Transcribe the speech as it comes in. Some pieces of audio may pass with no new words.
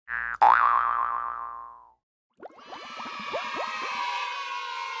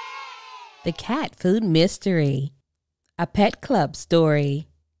The Cat Food Mystery, a Pet Club story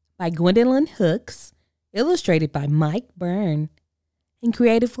by Gwedolyn Hooks, illustrated by Mike Byrne, and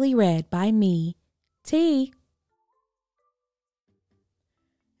creatively read by me, T.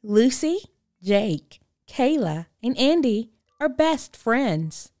 Lucy, Jake, Kayla, and Andy are best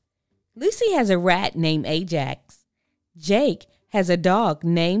friends. Lucy has a rat named Ajax. Jake has a dog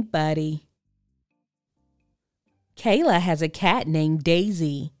named Buddy. Kayla has a cat named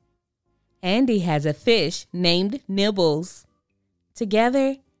Daisy. Andy has a fish named Nibbles.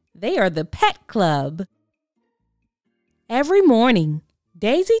 Together, they are the Pet Club. Every morning,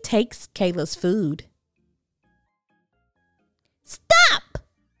 Daisy takes Kayla's food. "Stop!"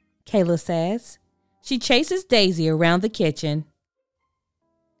 Kayla says. She chases Daisy around the kitchen.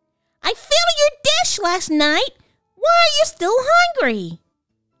 "I filled your dish last night. Why are you still hungry?"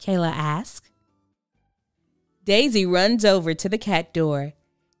 Kayla asks. Daisy runs over to the cat door.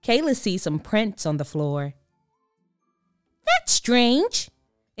 Kayla sees some prints on the floor. "That's strange.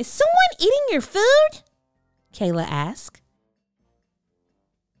 Is someone eating your food?" Kayla asks.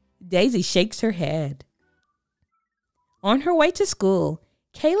 Daisy shakes her head. On her way to school,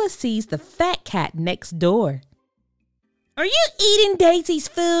 Kayla sees the fat cat next door. "Are you eating Daisy's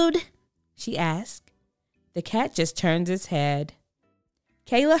food?" she asks. The cat just turns its head.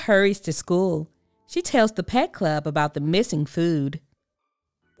 Kayla hurries to school. She tells the pet club about the missing food.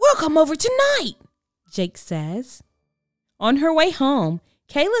 "We'll come over tonight," Jake says. On her way home,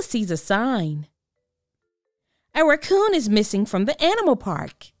 Kayla sees a sign. "A raccoon is missing from the animal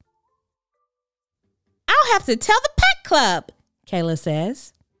park." "I'll have to tell the pet club," Kayla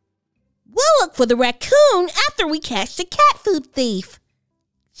says. "We'll look for the raccoon after we catch the cat food thief,"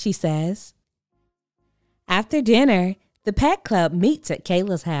 she says. After dinner, the pet club meets at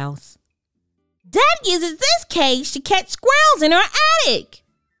Kayla's house. "Dad uses this cage to catch squirrels in our attic,"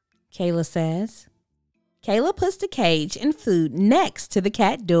 Kayla says. Kayla puts the cage and food next to the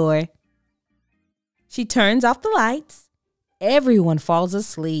cat door. She turns off the lights. Everyone falls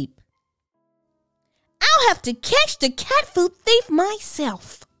asleep. "I'll have to catch the cat food thief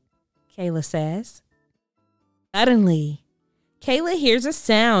myself," Kayla says. Suddenly, Kayla hears a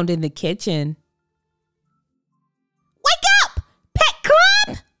sound in the kitchen. "Wake up, Pet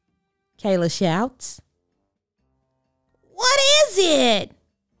Club!" Kayla shouts. "What is it?"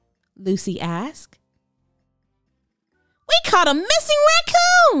 Lucy asks. "We caught a missing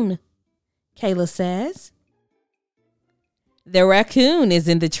raccoon," Kayla says. The raccoon is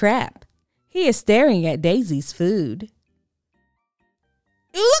in the trap. He is staring at Daisy's food.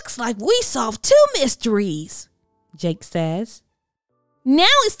 "It looks like we solved 2 mysteries," Jake says. "Now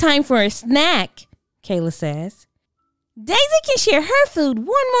it's time for a snack," Kayla says. "Daisy can share her food one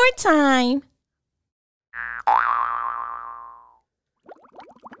more time."